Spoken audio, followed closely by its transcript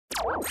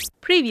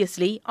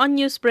Previously on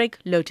Newsbreak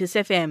Lotus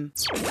FM.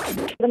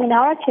 The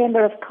Minara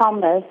Chamber of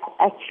Commerce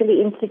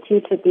actually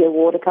instituted the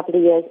award a couple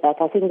of years back.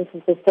 I think this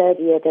is the third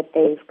year that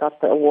they've got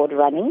the award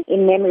running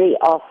in memory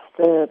of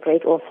the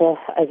great author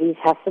Aziz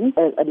Hassim,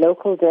 a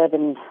local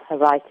Durban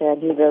writer.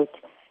 He wrote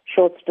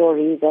short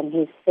stories, and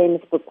his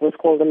famous book was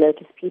called The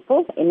Lotus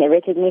People, in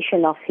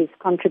recognition of his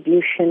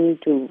contribution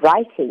to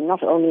writing,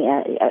 not only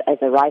as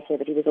a writer,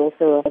 but he was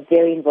also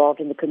very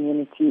involved in the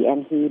community,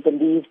 and he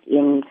believed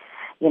in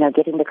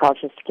getting the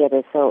cultures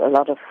together. So a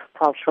lot of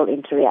cultural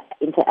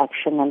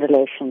interaction and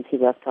relations he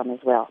worked on as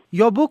well.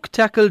 Your book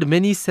tackled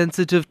many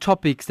sensitive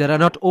topics that are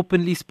not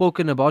openly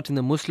spoken about in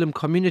the Muslim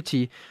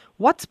community.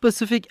 What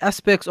specific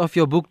aspects of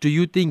your book do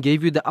you think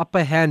gave you the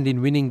upper hand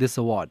in winning this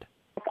award?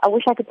 I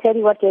wish I could tell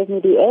you what gave me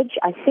the edge.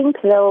 I think,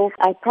 though,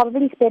 I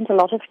probably spent a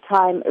lot of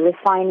time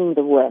refining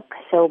the work.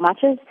 So much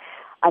as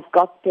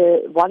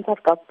once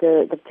I've got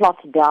the plot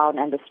down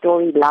and the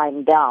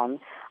storyline down,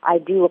 I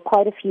do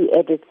quite a few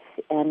edits,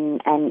 and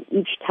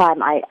each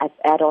time I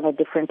add on a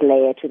different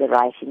layer to the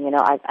writing.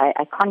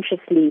 I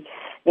consciously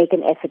make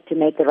an effort to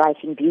make the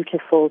writing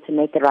beautiful, to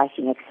make the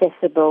writing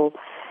accessible,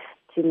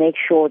 to make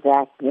sure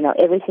that,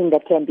 everything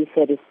that can be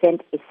said is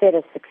said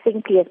as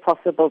succinctly as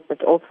possible,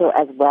 but also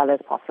as well as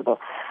possible.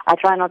 I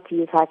try not to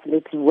use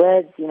highfalutin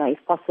words,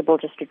 if possible,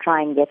 just to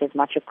try and get as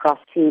much across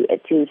to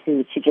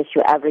just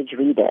your average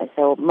reader.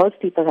 So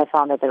most people have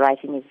found that the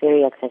writing is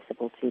very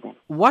accessible to them.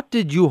 What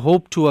did you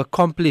hope to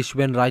accomplish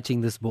when writing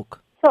this book?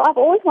 So I've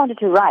always wanted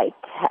to write.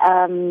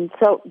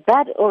 So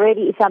that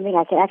already is something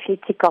I can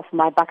actually tick off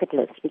my bucket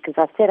list, because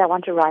I've said I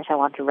want to write,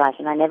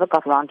 and I never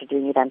got around to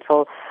doing it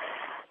until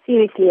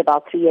seriously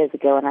about 3 years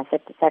ago, and I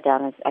sat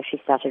down and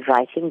actually started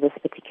writing this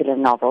particular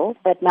novel.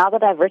 But now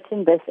that I've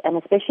written this, and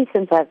especially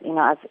since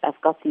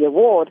I've got the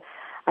award,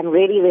 I'm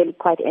really, really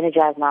quite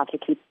energized now to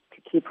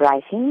keep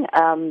writing.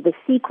 The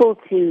sequel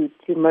to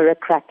Mirror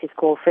Cracked is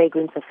called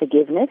Fragrance of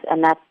Forgiveness,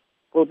 and that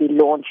will be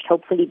launched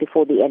hopefully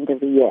before the end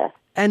of the year.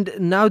 And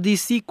now the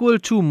sequel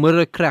to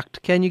Mirror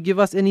Cracked, can you give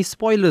us any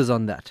spoilers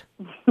on that?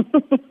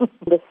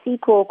 The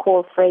sequel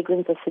called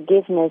Fragrance of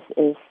Forgiveness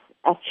is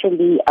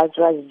actually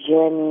Azra's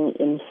journey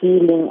in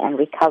healing and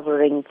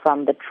recovering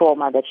from the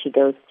trauma that she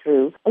goes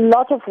through, a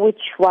lot of which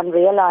one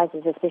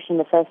realizes, especially in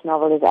the first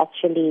novel, is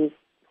actually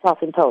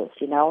self-imposed,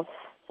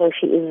 So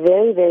she is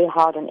very, very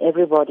hard on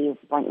everybody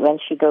when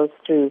she goes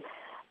through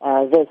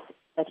this,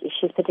 but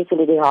she's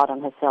particularly hard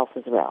on herself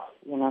as well,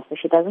 So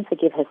she doesn't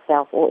forgive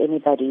herself or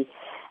anybody,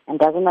 and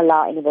doesn't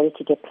allow anybody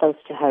to get close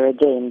to her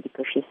again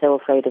because she's so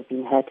afraid of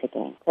being hurt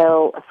again.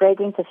 So A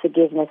Fragrance of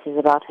Forgiveness is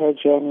about her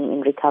journey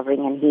in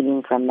recovering and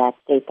healing from that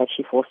state that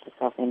she forced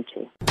herself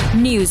into.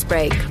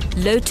 Newsbreak,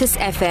 Lotus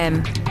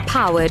FM,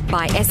 powered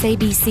by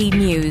SABC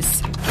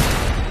News.